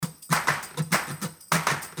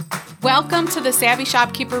Welcome to the Savvy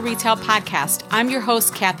Shopkeeper Retail Podcast. I'm your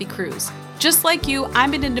host, Kathy Cruz. Just like you,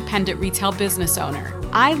 I'm an independent retail business owner.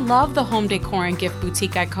 I love the home decor and gift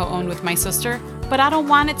boutique I co-own with my sister, but I don't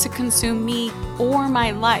want it to consume me or my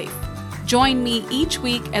life. Join me each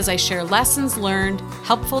week as I share lessons learned,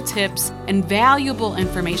 helpful tips, and valuable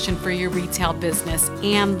information for your retail business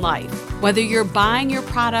and life. Whether you're buying your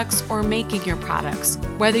products or making your products,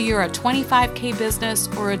 whether you're a $25K business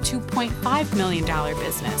or a $2.5 million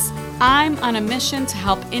business, I'm on a mission to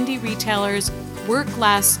help indie retailers work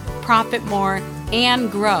less, profit more, and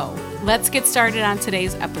grow. Let's get started on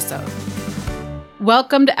today's episode.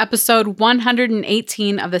 Welcome to episode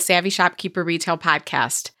 118 of the Savvy Shopkeeper Retail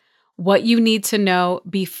Podcast. What you need to know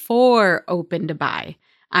before open to buy.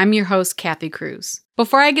 I'm your host, Kathy Cruz.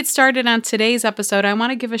 Before I get started on today's episode, I want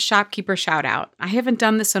to give a shopkeeper shout out. I haven't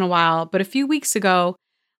done this in a while, but a few weeks ago,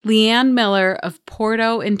 Leanne Miller of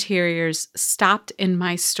Porto Interiors stopped in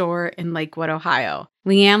my store in Lakewood, Ohio.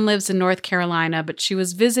 Leanne lives in North Carolina, but she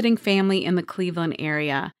was visiting family in the Cleveland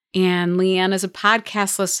area. And Leanne is a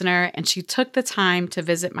podcast listener, and she took the time to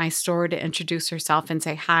visit my store to introduce herself and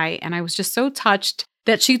say hi. And I was just so touched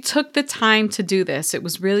that she took the time to do this. It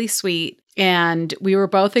was really sweet. And we were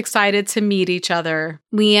both excited to meet each other.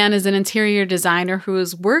 Leanne is an interior designer who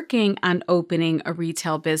is working on opening a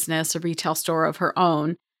retail business, a retail store of her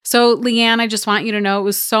own. So Leanne, I just want you to know it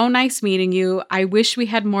was so nice meeting you. I wish we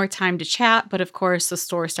had more time to chat, but of course the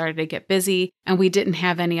store started to get busy and we didn't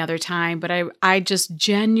have any other time. But I just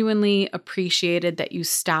genuinely appreciated that you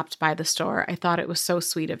stopped by the store. I thought it was so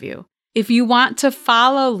sweet of you. If you want to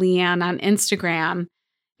follow Leanne on Instagram,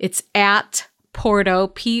 it's at Porto,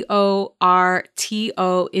 Porto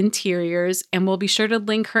Interiors, and we'll be sure to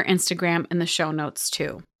link her Instagram in the show notes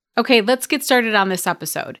too. Okay, let's get started on this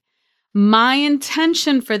episode. My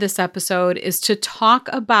intention for this episode is to talk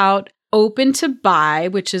about open to buy,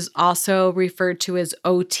 which is also referred to as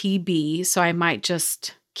OTB. So I might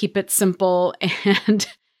just keep it simple and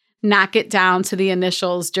knock it down to the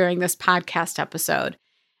initials during this podcast episode.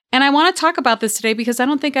 And I want to talk about this today because I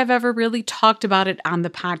don't think I've ever really talked about it on the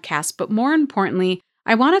podcast. But more importantly,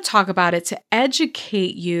 I want to talk about it to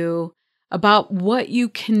educate you about what you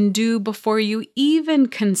can do before you even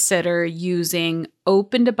consider using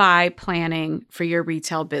open to buy planning for your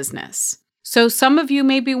retail business. So some of you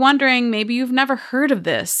may be wondering, maybe you've never heard of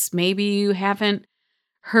this. Maybe you haven't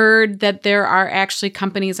heard that there are actually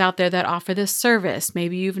companies out there that offer this service.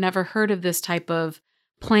 Maybe you've never heard of this type of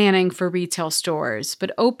planning for retail stores.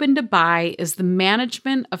 But open to buy is the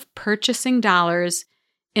management of purchasing dollars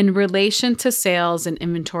in relation to sales and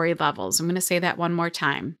inventory levels. I'm going to say that one more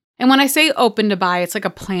time. And when I say open to buy, it's like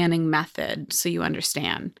a planning method, so you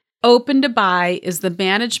understand. Open to buy is the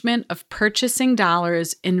management of purchasing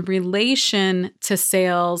dollars in relation to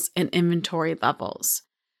sales and inventory levels.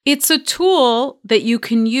 It's a tool that you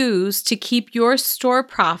can use to keep your store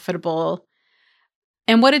profitable.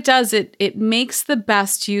 And what it does, it makes the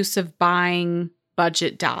best use of buying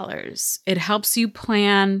budget dollars. It helps you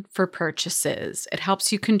plan for purchases. It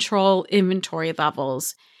helps you control inventory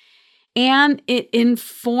levels. And it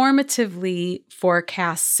informatively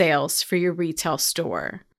forecasts sales for your retail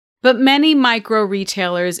store. But many micro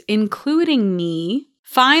retailers, including me,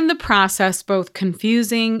 find the process both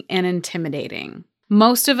confusing and intimidating.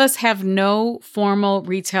 Most of us have no formal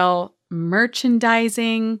retail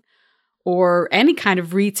merchandising or any kind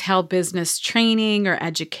of retail business training or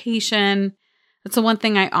education. That's the one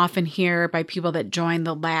thing I often hear by people that join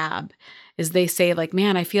the lab is they say like,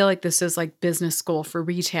 man, I feel like this is like business school for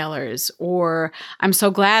retailers, or I'm so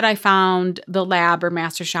glad I found the lab or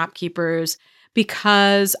Master Shopkeepers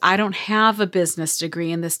because I don't have a business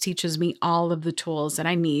degree and this teaches me all of the tools that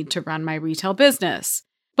I need to run my retail business.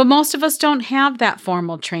 But most of us don't have that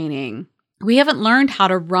formal training. We haven't learned how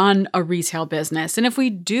to run a retail business. And if we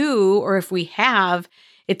do, or if we have,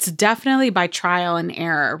 it's definitely by trial and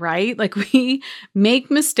error, right? Like we make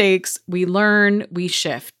mistakes, we learn, we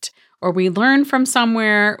shift. Or we learn from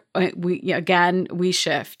somewhere, we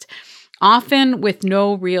shift, often with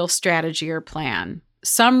no real strategy or plan.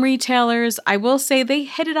 Some retailers, I will say, they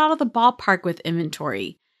hit it out of the ballpark with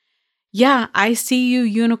inventory. Yeah, I see you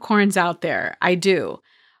unicorns out there. I do.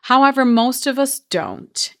 However, most of us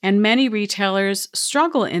don't, and many retailers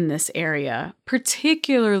struggle in this area,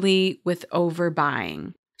 particularly with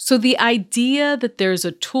overbuying. So the idea that there's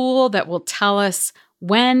a tool that will tell us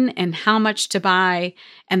when and how much to buy,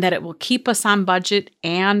 and that it will keep us on budget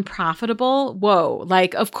and profitable. Whoa,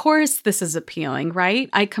 like, of course this is appealing, right?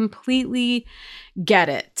 I completely get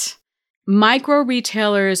it. Micro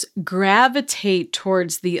retailers gravitate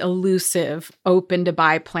towards the elusive open to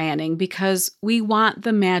buy planning because we want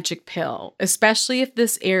the magic pill, especially if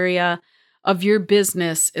this area of your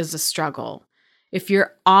business is a struggle, if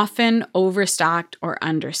you're often overstocked or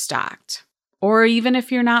understocked, or even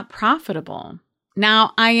if you're not profitable.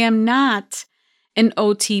 Now, I am not an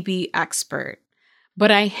OTB expert,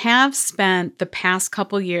 but I have spent the past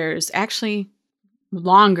couple years, actually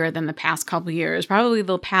longer than the past couple years, probably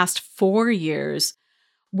the past 4 years,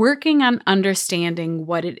 working on understanding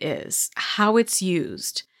what it is, how it's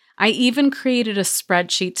used. I even created a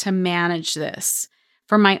spreadsheet to manage this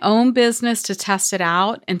for my own business, to test it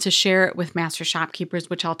out and to share it with master shopkeepers,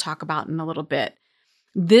 which I'll talk about in a little bit.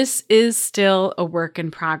 This is still a work in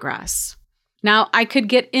progress. Now, I could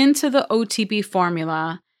get into the OTB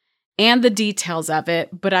formula and the details of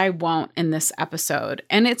it, but I won't in this episode,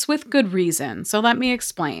 and it's with good reason. So let me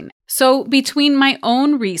explain. So between my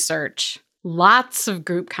own research, lots of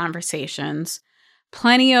group conversations,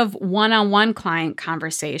 plenty of one-on-one client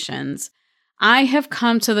conversations, I have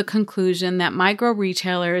come to the conclusion that micro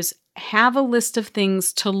retailers have a list of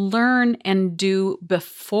things to learn and do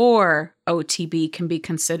before OTB can be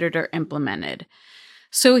considered or implemented.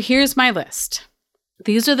 So here's my list.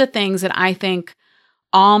 These are the things that I think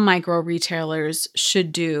all micro retailers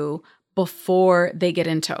should do before they get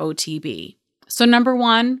into OTB. So number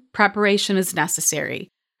 1, preparation is necessary.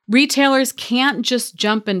 Retailers can't just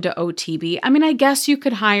jump into OTB. I mean, I guess you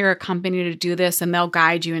could hire a company to do this and they'll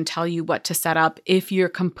guide you and tell you what to set up if you're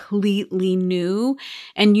completely new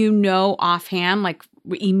and you know offhand, like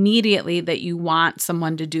immediately, that you want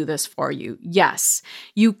someone to do this for you. Yes,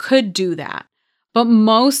 you could do that. But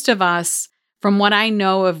most of us, from what I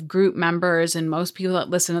know of group members and most people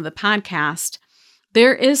that listen to the podcast,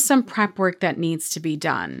 there is some prep work that needs to be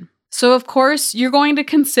done. So, of course, you're going to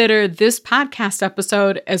consider this podcast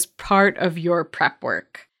episode as part of your prep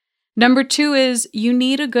work. Number 2 is you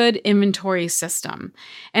need a good inventory system.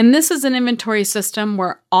 And this is an inventory system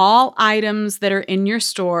where all items that are in your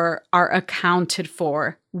store are accounted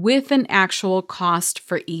for with an actual cost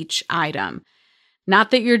for each item.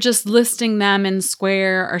 Not that you're just listing them in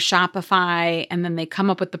Square or Shopify and then they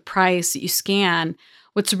come up with the price that you scan.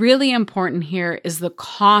 What's really important here is the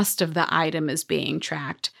cost of the item is being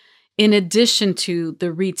tracked, in addition to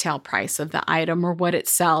the retail price of the item or what it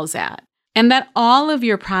sells at. And that all of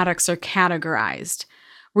your products are categorized,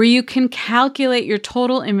 where you can calculate your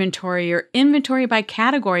total inventory or inventory by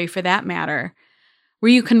category for that matter,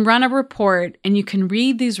 where you can run a report and you can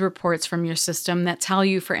read these reports from your system that tell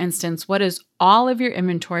you, for instance, what is all of your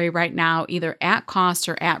inventory right now, either at cost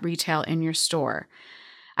or at retail in your store.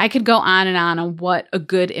 I could go on what a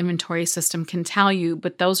good inventory system can tell you,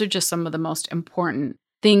 but those are just some of the most important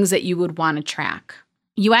things that you would want to track.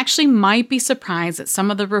 You actually might be surprised at some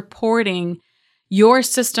of the reporting your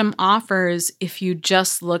system offers if you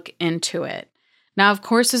just look into it. Now, of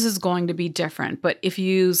course, this is going to be different, but if you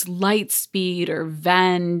use Lightspeed or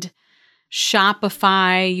Vend,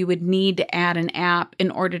 Shopify, you would need to add an app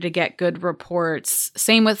in order to get good reports.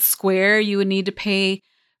 Same with Square, you would need to pay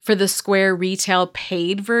for the Square retail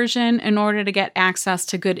paid version in order to get access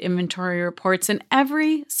to good inventory reports, and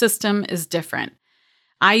every system is different.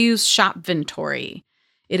 I use Shopventory.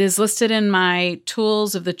 It is listed in my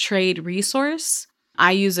Tools of the Trade resource.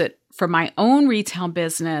 I use it for my own retail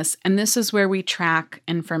business, and this is where we track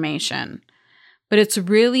information. But it's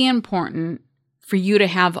really important for you to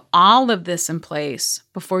have all of this in place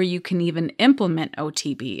before you can even implement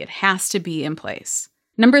OTB. It has to be in place.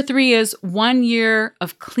 Number 3 is 1 year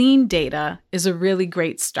of clean data is a really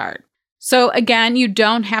great start. So again, you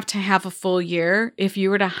don't have to have a full year. If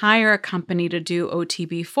you were to hire a company to do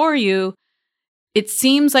OTB for you, it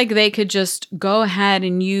seems like they could just go ahead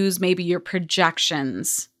and use maybe your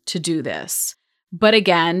projections to do this. But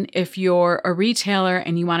again, if you're a retailer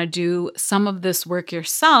and you want to do some of this work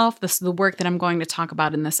yourself, this is the work that I'm going to talk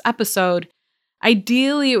about in this episode,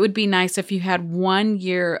 ideally it would be nice if you had 1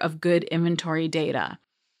 year of good inventory data.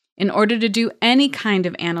 In order to do any kind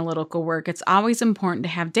of analytical work, it's always important to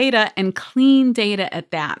have data and clean data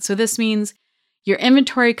at that. So this means your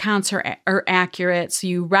inventory counts are accurate, so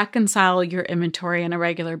you reconcile your inventory on a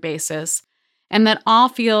regular basis, and that all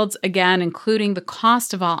fields, again, including the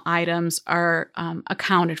cost of all items, are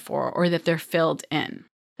accounted for or that they're filled in.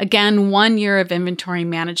 Again, 1 year of inventory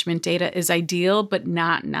management data is ideal, but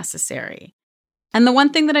not necessary. And the one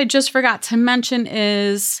thing that I just forgot to mention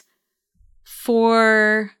is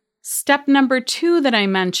for step number 2 that I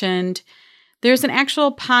mentioned, there's an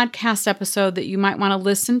actual podcast episode that you might want to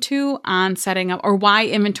listen to on setting up or why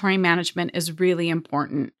inventory management is really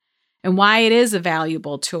important. and why it is a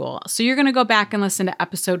valuable tool. So you're going to go back and listen to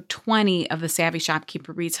episode 20 of the Savvy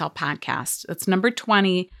Shopkeeper Retail Podcast. That's number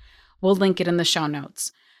 20. We'll link it in the show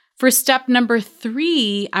notes. For step number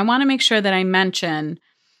 3, I want to make sure that I mention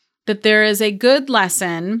that there is a good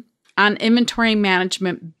lesson on inventory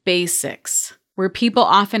management basics, where people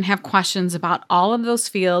often have questions about all of those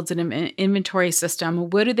fields in an inventory system.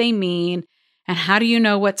 What do they mean? And how do you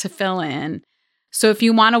know what to fill in? So if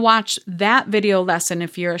you want to watch that video lesson,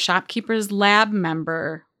 if you're a Shopkeepers Lab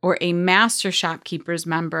member or a Master Shopkeepers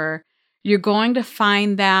member, you're going to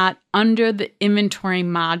find that under the inventory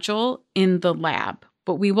module in the lab.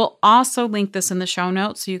 But we will also link this in the show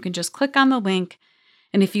notes, so you can just click on the link.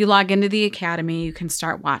 And if you log into the Academy, you can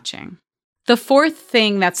start watching. The fourth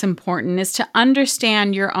thing that's important is to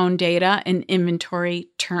understand your own data and inventory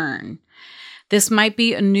turn. This might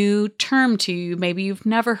be a new term to you. Maybe you've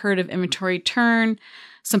never heard of inventory turn.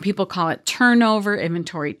 Some people call it turnover,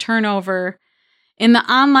 inventory turnover. In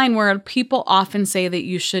the online world, people often say that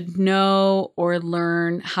you should know or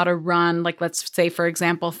learn how to run, like let's say, for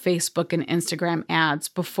example, Facebook and Instagram ads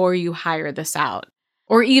before you hire this out.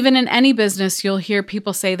 Or even in any business, you'll hear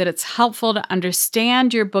people say that it's helpful to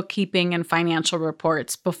understand your bookkeeping and financial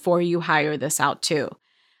reports before you hire this out too.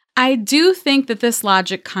 I do think that this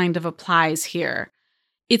logic kind of applies here.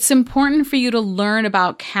 It's important for you to learn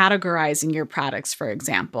about categorizing your products, for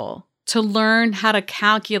example, to learn how to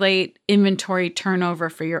calculate inventory turnover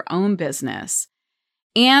for your own business,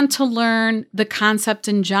 and to learn the concept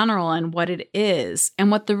in general and what it is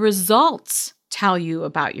and what the results tell you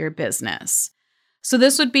about your business. So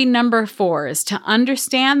this would be number 4, is to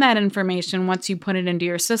understand that information once you put it into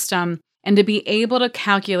your system and to be able to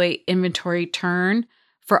calculate inventory turn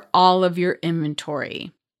for all of your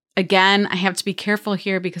inventory. Again, I have to be careful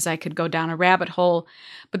here because I could go down a rabbit hole,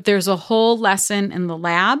 but there's a whole lesson in the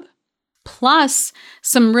lab, plus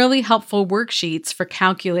some really helpful worksheets for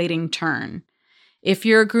calculating turn. If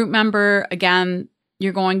you're a group member, again,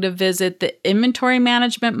 you're going to visit the inventory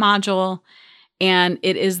management module, and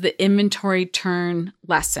it is the inventory turn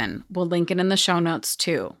lesson. We'll link it in the show notes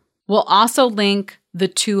too. We'll also link the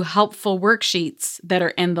 2 helpful worksheets that are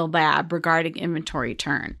in the lab regarding inventory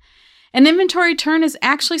turn. And inventory turn is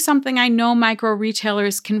actually something I know micro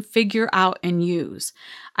retailers can figure out and use.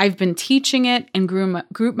 I've been teaching it and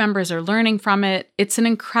group members are learning from it. It's an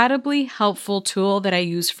incredibly helpful tool that I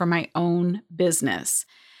use for my own business.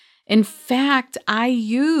 In fact, I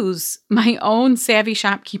use my own Savvy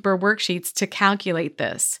Shopkeeper worksheets to calculate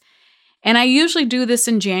this. And I usually do this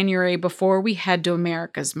in January before we head to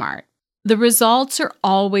America's Mart. The results are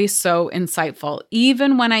always so insightful.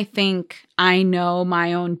 Even when I think I know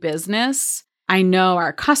my own business, I know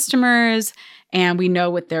our customers, and we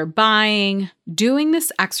know what they're buying, doing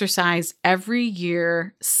this exercise every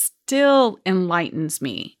year still enlightens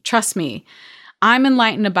me. Trust me, I'm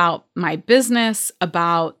enlightened about my business,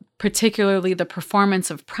 about particularly the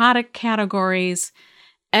performance of product categories.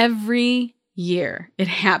 Every year it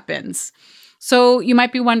happens. So you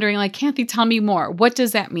might be wondering, like, Kathy, tell me more. What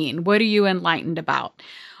does that mean? What are you enlightened about?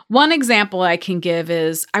 One example I can give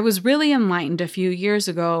is I was really enlightened a few years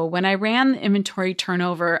ago when I ran the inventory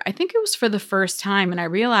turnover. I think it was for the first time, and I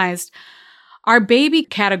realized our baby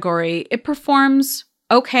category, it performs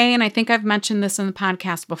okay. And I think I've mentioned this in the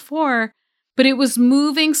podcast before, but it was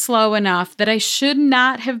moving slow enough that I should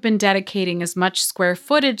not have been dedicating as much square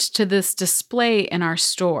footage to this display in our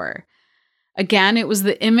store. Again, it was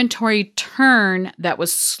the inventory turn that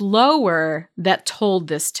was slower that told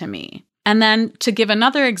this to me. And then to give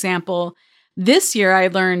another example, this year I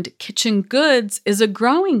learned kitchen goods is a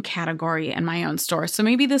growing category in my own store. So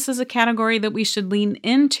maybe this is a category that we should lean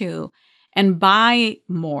into and buy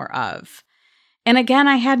more of. And again,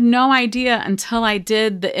 I had no idea until I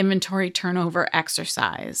did the inventory turnover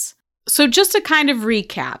exercise. So just to kind of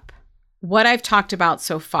recap what I've talked about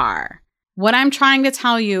so far, what I'm trying to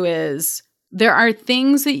tell you is there are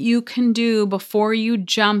things that you can do before you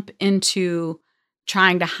jump into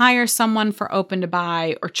trying to hire someone for open to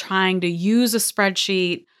buy, or trying to use a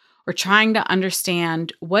spreadsheet, or trying to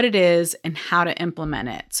understand what it is and how to implement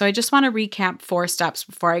it. So I just want to recap 4 steps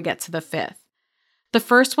before I get to the 5th. The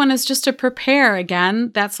first one is just to prepare.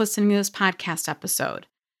 Again, that's listening to this podcast episode.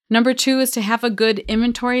 Number 2 is to have a good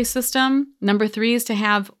inventory system. Number 3 is to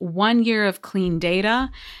have 1 year of clean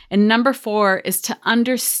data. And number 4 is to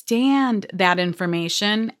understand that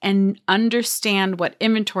information and understand what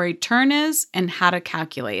inventory turn is and how to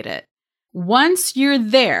calculate it. Once you're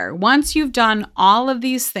there, once you've done all of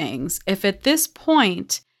these things, if at this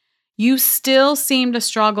point you still seem to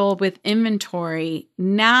struggle with inventory,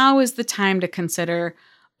 now is the time to consider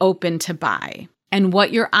open to buy and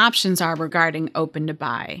what your options are regarding open to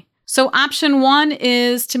buy. So option 1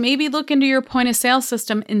 is to maybe look into your point of sale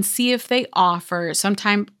system and see if they offer some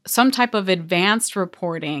type of advanced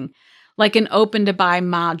reporting, like an open to buy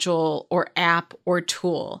module or app or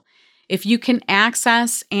tool. If you can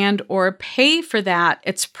access and or pay for that,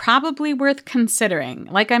 it's probably worth considering.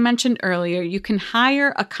 Like I mentioned earlier, you can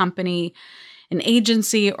hire a company, an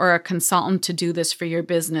agency, or a consultant to do this for your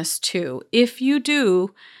business too. If you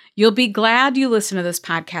do, you'll be glad you listened to this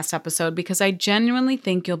podcast episode because I genuinely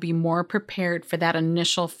think you'll be more prepared for that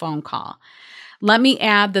initial phone call. Let me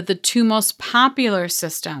add that the 2 most popular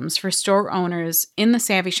systems for store owners in the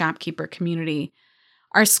Savvy Shopkeeper community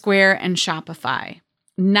are Square and Shopify.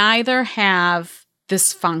 Neither have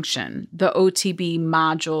this function, the OTB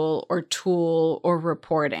module or tool or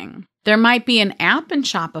reporting. There might be an app in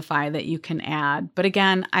Shopify that you can add, but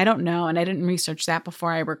again, I don't know, and I didn't research that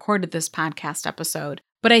before I recorded this podcast episode.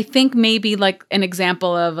 But I think maybe like an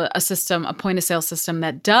example of a system, a point of sale system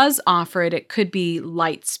that does offer it, it could be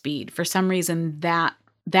Lightspeed. For some reason,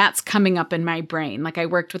 that's coming up in my brain. Like I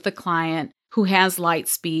worked with a client who has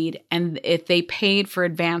Lightspeed, and if they paid for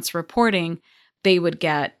advanced reporting, they would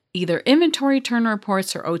get either inventory turn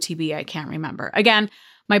reports or OTB. I can't remember. Again,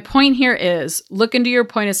 my point here is look into your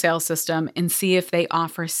point of sale system and see if they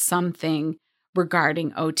offer something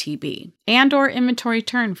regarding OTB and or inventory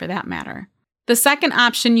turn for that matter. The second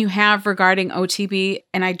option you have regarding OTB,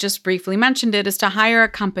 and I just briefly mentioned it, is to hire a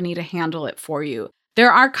company to handle it for you.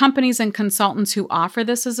 There are companies and consultants who offer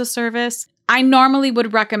this as a service. I normally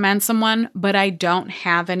would recommend someone, but I don't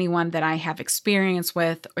have anyone that I have experience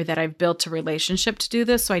with or that I've built a relationship to do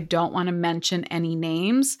this, so I don't want to mention any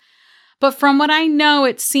names. But from what I know,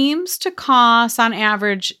 it seems to cost on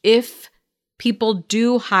average, if people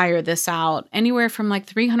do hire this out, anywhere from like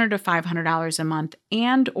 $300 to $500 a month,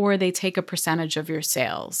 and or they take a percentage of your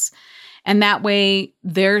sales. And that way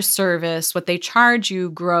their service, what they charge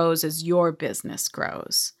you, grows as your business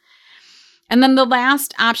grows. And then the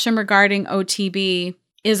last option regarding OTB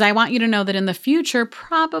is I want you to know that in the future,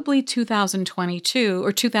 probably 2022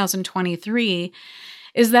 or 2023,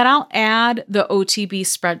 is that I'll add the OTB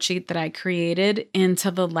spreadsheet that I created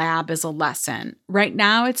into the lab as a lesson. Right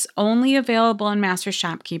now, it's only available in Master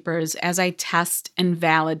Shopkeepers as I test and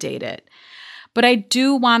validate it. But I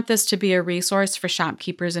do want this to be a resource for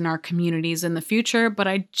shopkeepers in our communities in the future, but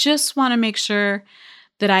I just want to make sure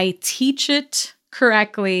that I teach it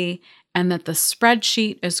correctly and that the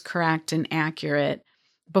spreadsheet is correct and accurate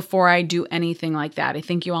before I do anything like that. I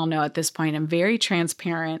think you all know at this point I'm very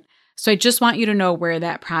transparent. So I just want you to know where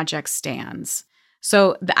that project stands.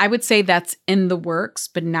 So I would say that's in the works,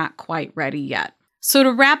 but not quite ready yet. So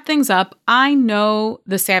to wrap things up, I know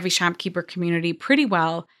the Savvy Shopkeeper community pretty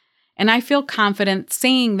well, and I feel confident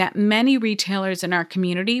saying that many retailers in our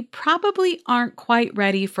community probably aren't quite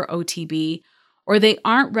ready for OTB, or they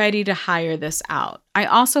aren't ready to hire this out. I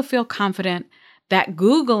also feel confident that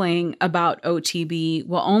Googling about OTB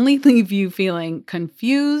will only leave you feeling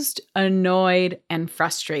confused, annoyed, and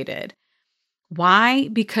frustrated. Why?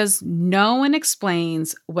 Because no one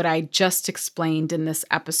explains what I just explained in this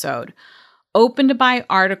episode. Open to buy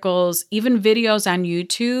articles, even videos on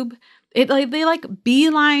YouTube, they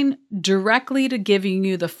beeline directly to giving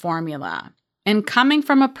you the formula. And coming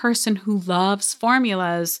from a person who loves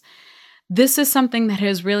formulas, this is something that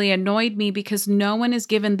has really annoyed me because no one is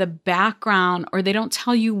given the background, or they don't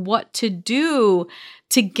tell you what to do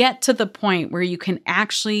to get to the point where you can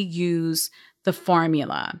actually use the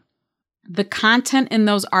formula. The content in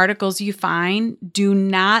those articles you find do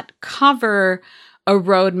not cover a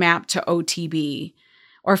roadmap to OTB,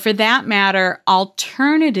 or for that matter,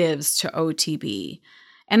 alternatives to OTB.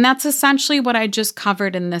 And that's essentially what I just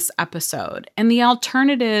covered in this episode. And the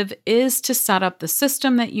alternative is to set up the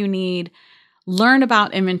system that you need, learn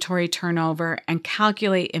about inventory turnover, and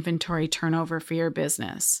calculate inventory turnover for your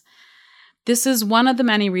business. This is one of the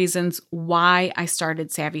many reasons why I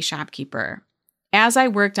started Savvy Shopkeeper. As I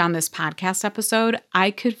worked on this podcast episode,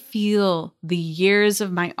 I could feel the years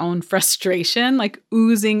of my own frustration like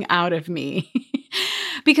oozing out of me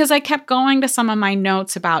because I kept going to some of my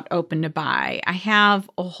notes about open to buy. I have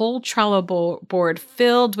a whole Trello board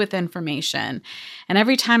filled with information. And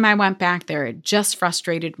every time I went back there, it just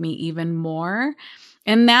frustrated me even more.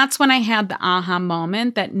 And that's when I had the aha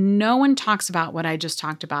moment that no one talks about what I just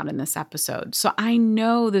talked about in this episode. So I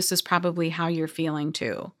know this is probably how you're feeling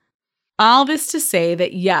too. All this to say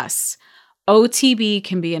that yes, OTB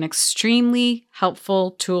can be an extremely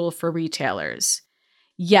helpful tool for retailers.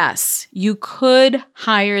 Yes, you could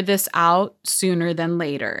hire this out sooner than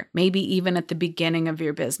later, maybe even at the beginning of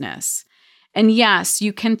your business. And yes,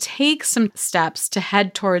 you can take some steps to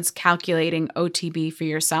head towards calculating OTB for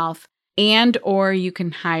yourself or you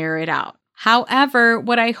can hire it out. However,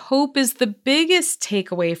 what I hope is the biggest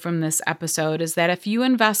takeaway from this episode is that if you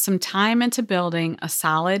invest some time into building a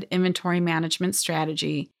solid inventory management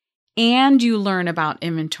strategy and you learn about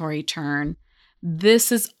inventory turn,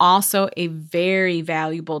 this is also a very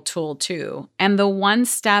valuable tool too, and the one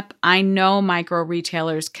step I know micro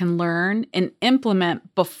retailers can learn and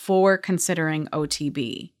implement before considering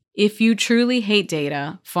OTB. If you truly hate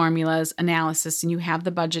data, formulas, analysis, and you have the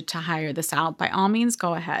budget to hire this out, by all means,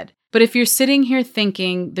 go ahead. But if you're sitting here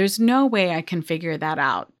thinking, there's no way I can figure that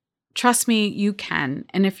out, trust me, you can.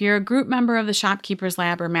 And if you're a group member of the Shopkeepers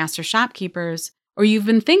Lab or Master Shopkeepers, or you've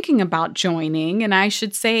been thinking about joining, and I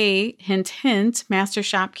should say, hint, hint, Master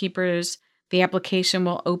Shopkeepers, the application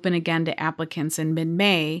will open again to applicants in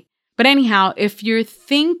mid-May. But anyhow, if you're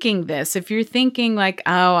thinking this, if you're thinking like,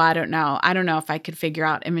 oh, I don't know if I could figure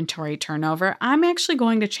out inventory turnover, I'm actually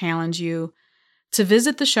going to challenge you to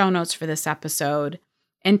visit the show notes for this episode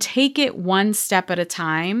and take it one step at a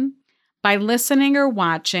time by listening or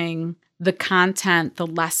watching the content, the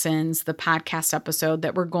lessons, the podcast episode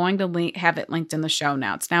that we're going to have it linked in the show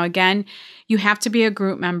notes. Now, again, you have to be a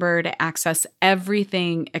group member to access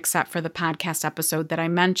everything except for the podcast episode that I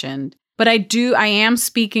mentioned. But I am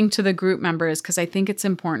speaking to the group members because I think it's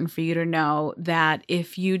important for you to know that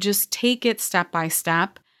if you just take it step by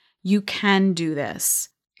step, you can do this.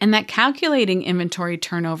 And that calculating inventory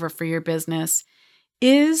turnover for your business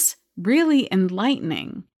is really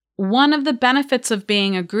enlightening. One of the benefits of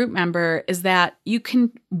being a group member is that you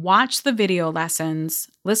can watch the video lessons,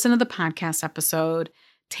 listen to the podcast episode,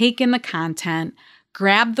 take in the content,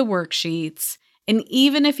 grab the worksheets, and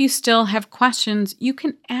even if you still have questions, you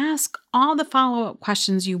can ask all the follow-up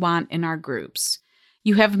questions you want in our groups.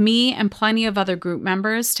 You have me and plenty of other group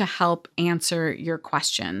members to help answer your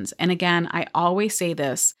questions. And again, I always say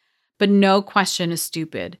this, but no question is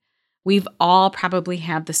stupid. We've all probably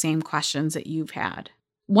had the same questions that you've had.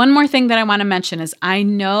 One more thing that I want to mention is I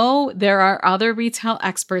know there are other retail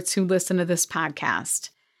experts who listen to this podcast.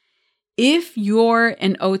 If you're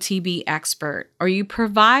an OTB expert or you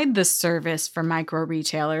provide this service for micro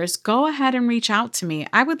retailers, go ahead and reach out to me.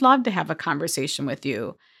 I would love to have a conversation with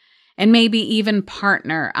you and maybe even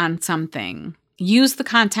partner on something. Use the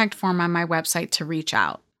contact form on my website to reach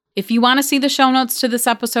out. If you want to see the show notes to this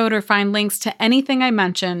episode or find links to anything I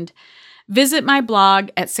mentioned, visit my blog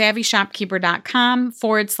at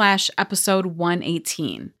savvyshopkeeper.com/episode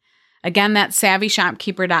 118. Again, that's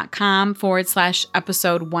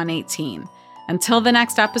savvyshopkeeper.com/episode 118. Until the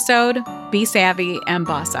next episode, be savvy and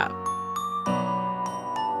boss up.